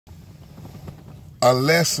A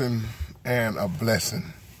lesson and a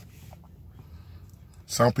blessing.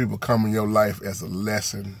 Some people come in your life as a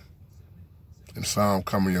lesson, and some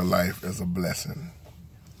come in your life as a blessing.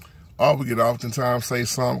 Or we could oftentimes say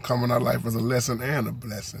some come in our life as a lesson and a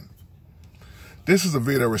blessing. This is a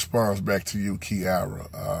video response back to you, Kiara.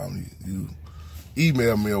 You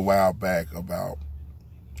emailed me a while back about,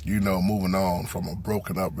 moving on from a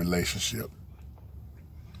broken up relationship.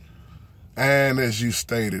 And as you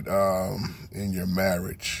stated, in your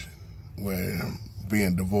marriage, when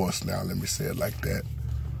being divorced now, let me say it like that,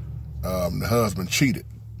 the husband cheated,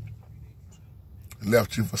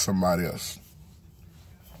 left you for somebody else.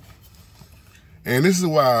 And this is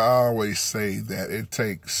why I always say that it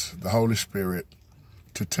takes the Holy Spirit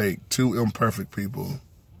to take two imperfect people,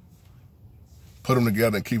 put them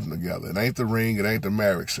together and keep them together. It ain't the ring, it ain't the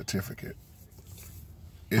marriage certificate.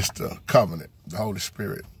 It's the covenant, the Holy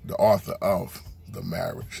Spirit, the author of the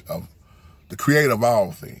marriage, of the creator of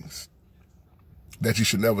all things, that you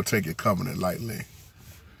should never take your covenant lightly.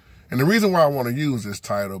 And the reason why I want to use this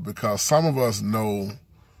title, because some of us know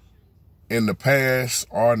in the past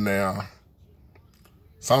or now,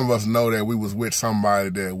 some of us know that we was with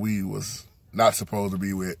somebody that we was not supposed to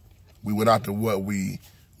be with. We went after what we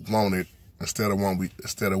wanted instead of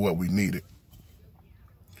what we needed.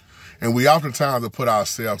 And we oftentimes have put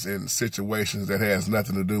ourselves in situations that has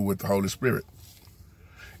nothing to do with the Holy Spirit.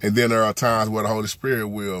 And then there are times where the Holy Spirit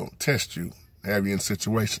will test you, have you in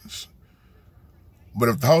situations. But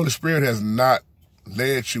if the Holy Spirit has not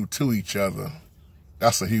led you to each other,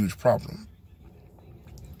 that's a huge problem.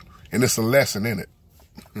 And it's a lesson in it,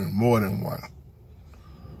 more than one.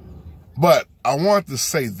 But I want to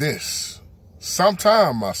say this.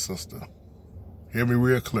 Sometime, my sister, hear me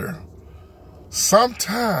real clear.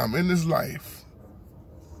 Sometime in this life,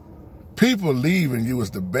 people leaving you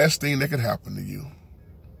is the best thing that could happen to you.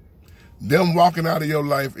 Them walking out of your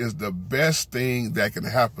life is the best thing that can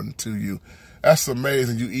happen to you. That's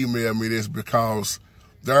amazing you emailed me this, because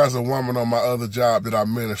there's a woman on my other job that I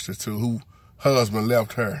minister to who husband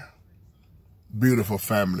left her. Beautiful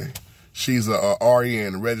family. She's a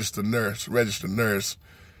RN, registered nurse,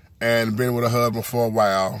 and been with her husband for a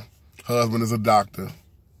while. Husband is a doctor.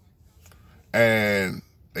 And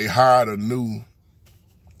they hired a new,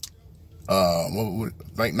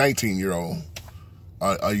 19-year-old,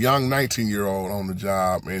 a young 19-year-old on the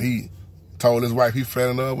job, and he told his wife he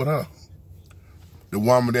fell in love with her. The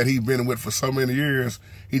woman that he'd been with for so many years,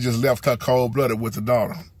 he just left her cold-blooded with the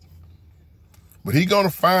daughter. But he gonna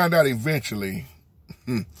find out eventually,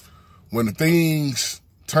 when the things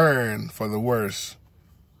turn for the worse,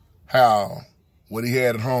 how what he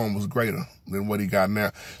had at home was greater than what he got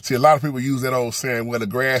now. See, a lot of people use that old saying, well, the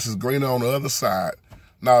grass is greener on the other side.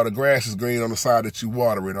 No, the grass is green on the side that you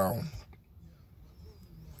water it on.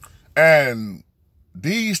 And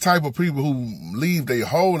these type of people who leave their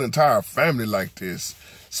whole entire family like this,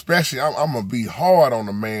 especially, I'm going to be hard on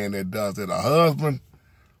a man that does it, a husband.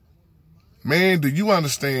 Man, do you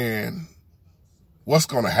understand what's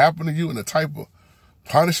going to happen to you and the type of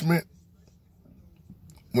punishment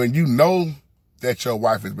when you know that your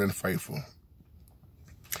wife has been faithful?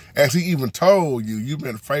 As he even told you, you've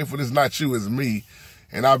been faithful. It's not you, it's me.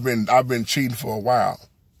 And I've been cheating for a while.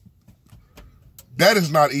 That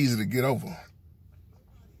is not easy to get over.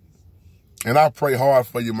 And I pray hard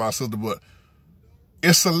for you, my sister, but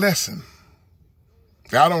it's a lesson.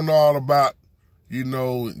 I don't know all about,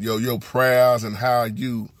 your prayers and how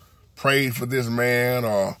you prayed for this man,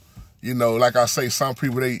 or, like I say, some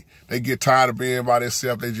people, they get tired of being by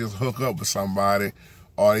themselves. They just hook up with somebody,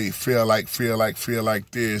 or they feel like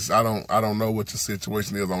this. I don't know what the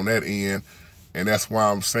situation is on that end. And that's why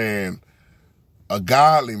I'm saying a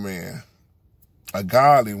godly man, a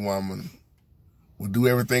godly woman will do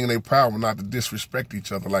everything in their power not to disrespect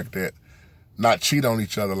each other like that, not cheat on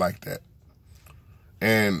each other like that.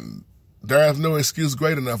 And there is no excuse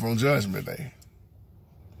great enough on Judgment Day.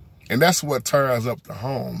 And that's what tears up the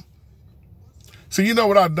home. See, you know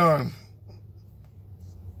what I've done?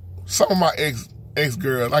 Some of my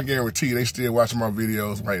ex-girls, I guarantee they still watching my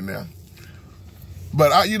videos right now.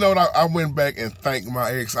 But I went back and thanked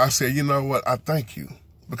my ex. I said, you know what? I thank you.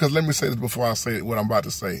 Because let me say this before I say what I'm about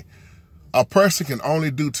to say. A person can only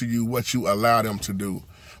do to you what you allow them to do.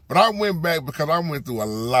 But I went back because I went through a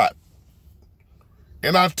lot.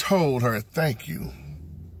 And I told her, thank you.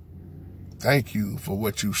 Thank you for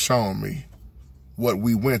what you've shown me, what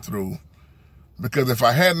we went through. Because if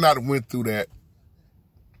I had not went through that,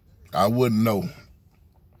 I wouldn't know.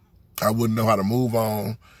 I wouldn't know how to move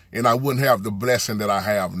on, and I wouldn't have the blessing that I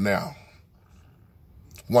have now.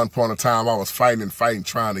 One point in time, I was fighting,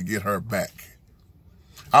 trying to get her back.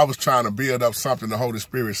 I was trying to build up something the Holy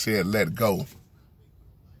Spirit said, let go.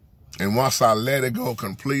 And once I let it go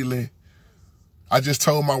completely, I just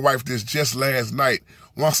told my wife this just last night.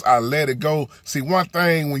 Once I let it go, see, one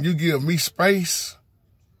thing, when you give me space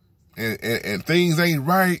and things ain't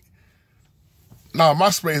right, no, my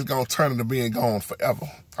space is going to turn into being gone forever.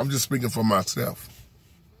 I'm just speaking for myself.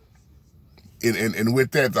 And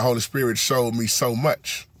with that, the Holy Spirit showed me so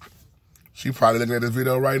much. She probably looking at this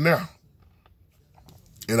video right now.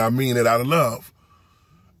 And I mean it out of love.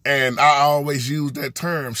 And I always use that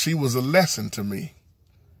term. She was a lesson to me.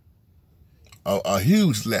 A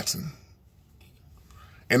huge lesson.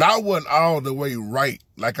 And I wasn't all the way right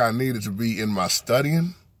like I needed to be in my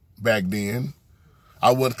studying back then.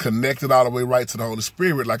 I wasn't connected all the way right to the Holy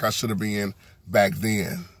Spirit like I should have been back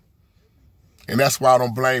then. And that's why I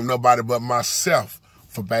don't blame nobody but myself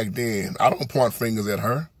for back then. I don't point fingers at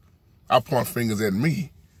her. I point fingers at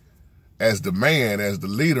me as the man, as the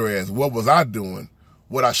leader, as what was I doing,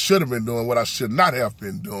 what I should have been doing, what I should not have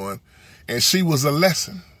been doing. And she was a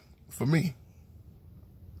lesson for me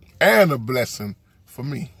and a blessing for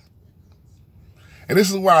me. And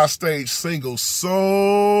this is why I stayed single so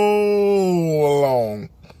long.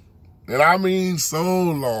 And I mean so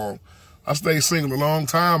long. I stayed single a long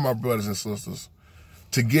time, my brothers and sisters,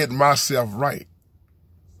 to get myself right.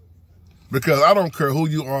 Because I don't care who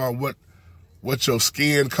you are, what your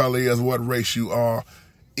skin color is, what race you are.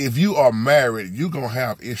 If you are married, you're going to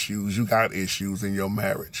have issues. You got issues in your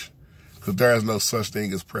marriage. Because there is no such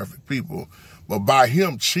thing as perfect people. But by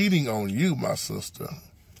him cheating on you, my sister,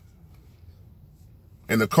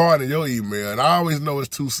 and according to your email, and I always know it's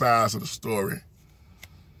two sides of the story,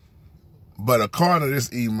 but according to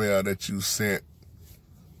this email that you sent,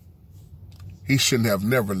 he shouldn't have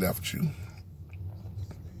never left you.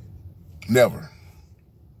 Never.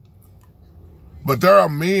 But there are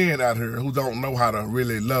men out here who don't know how to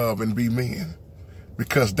really love and be men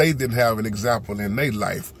because they didn't have an example in their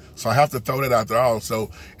life. So I have to throw that out there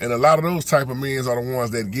also. And a lot of those type of men are the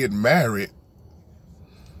ones that get married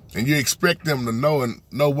and you expect them to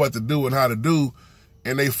know what to do and how to do,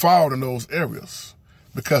 and they fall in those areas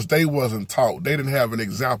because they wasn't taught. They didn't have an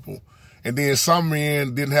example. And then some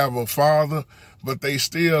men didn't have a father, but they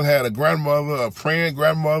still had a grandmother, a praying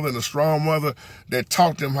grandmother, and a strong mother that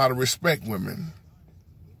taught them how to respect women.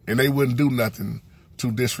 And they wouldn't do nothing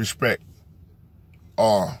to disrespect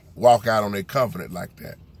or walk out on their covenant like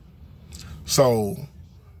that. So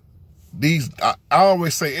I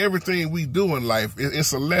always say everything we do in life,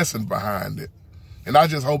 it's a lesson behind it. And I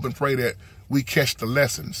just hope and pray that we catch the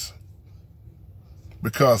lessons.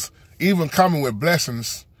 Because even coming with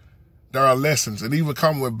blessings, there are lessons. And even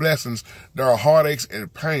coming with blessings, there are heartaches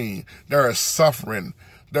and pain. There is suffering.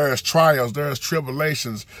 There is trials. There is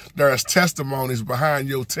tribulations. There is testimonies behind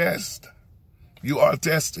your test. You are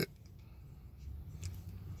tested.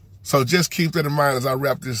 So just keep that in mind as I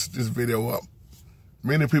wrap this video up.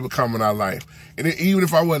 Many people come in our life. And even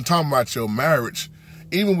if I wasn't talking about your marriage,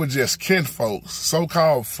 even with just kinfolks,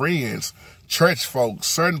 so-called friends, church folks,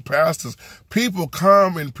 certain pastors, people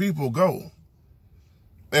come and people go.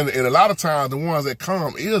 And a lot of times the ones that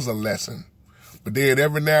come is a lesson. But then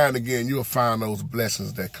every now and again, you'll find those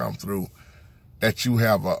blessings that come through that you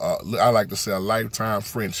have I like to say, a lifetime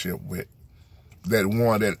friendship with. That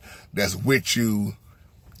one that's with you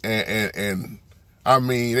and I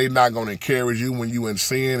mean, they're not going to encourage you when you in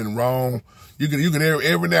sin and wrong. You can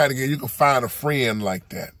every now and again, you can find a friend like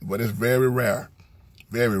that, but it's very rare,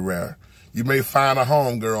 very rare. You may find a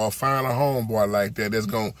homegirl or find a homeboy like that that's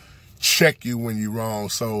going to check you when you're wrong.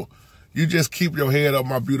 So you just keep your head up,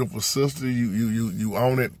 my beautiful sister. You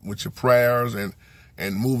own it with your prayers and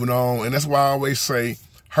moving on. And that's why I always say,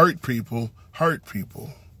 hurt people, hurt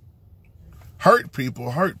people. Hurt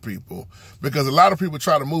people, hurt people. Because a lot of people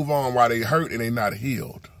try to move on while they hurt and they not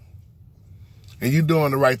healed. And you're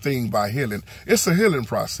doing the right thing by healing. It's a healing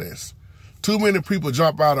process. Too many people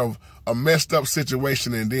jump out of a messed up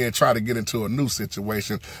situation and then try to get into a new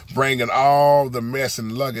situation, bringing all the mess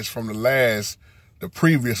and luggage from the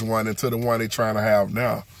previous one into the one they're trying to have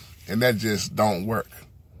now. And that just don't work.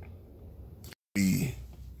 Be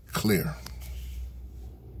clear.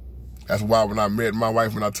 That's why when I met my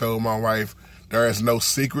wife, when I told my wife, there is no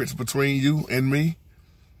secrets between you and me.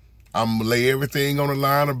 I'm going to lay everything on the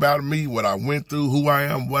line about me, what I went through, who I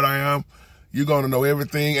am, what I am. You're going to know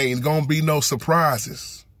everything. Ain't going to be no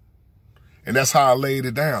surprises. And that's how I laid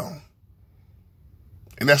it down.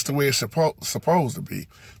 And that's the way it's supposed to be.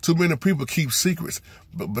 Too many people keep secrets,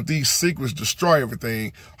 but these secrets destroy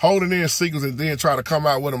everything. Holding in secrets and then try to come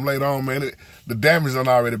out with them later on, man, the damage has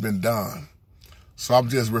already been done. So I'm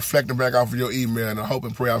just reflecting back off of your email, and I hope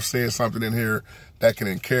and pray I've said something in here that can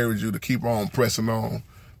encourage you to keep on pressing on.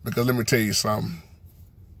 Because let me tell you something.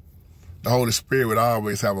 The Holy Spirit would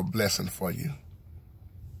always have a blessing for you.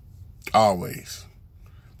 Always.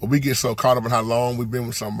 But we get so caught up in how long we've been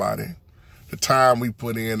with somebody, the time we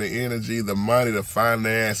put in, the energy, the money, the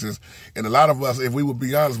finances. And a lot of us, if we would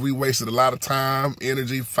be honest, we wasted a lot of time,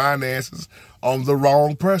 energy, finances on the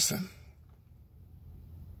wrong person.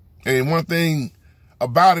 And one thing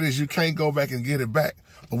about it is you can't go back and get it back.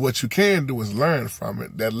 But what you can do is learn from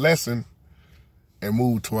it, that lesson, and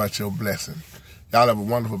move towards your blessing. Y'all have a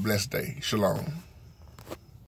wonderful, blessed day. Shalom.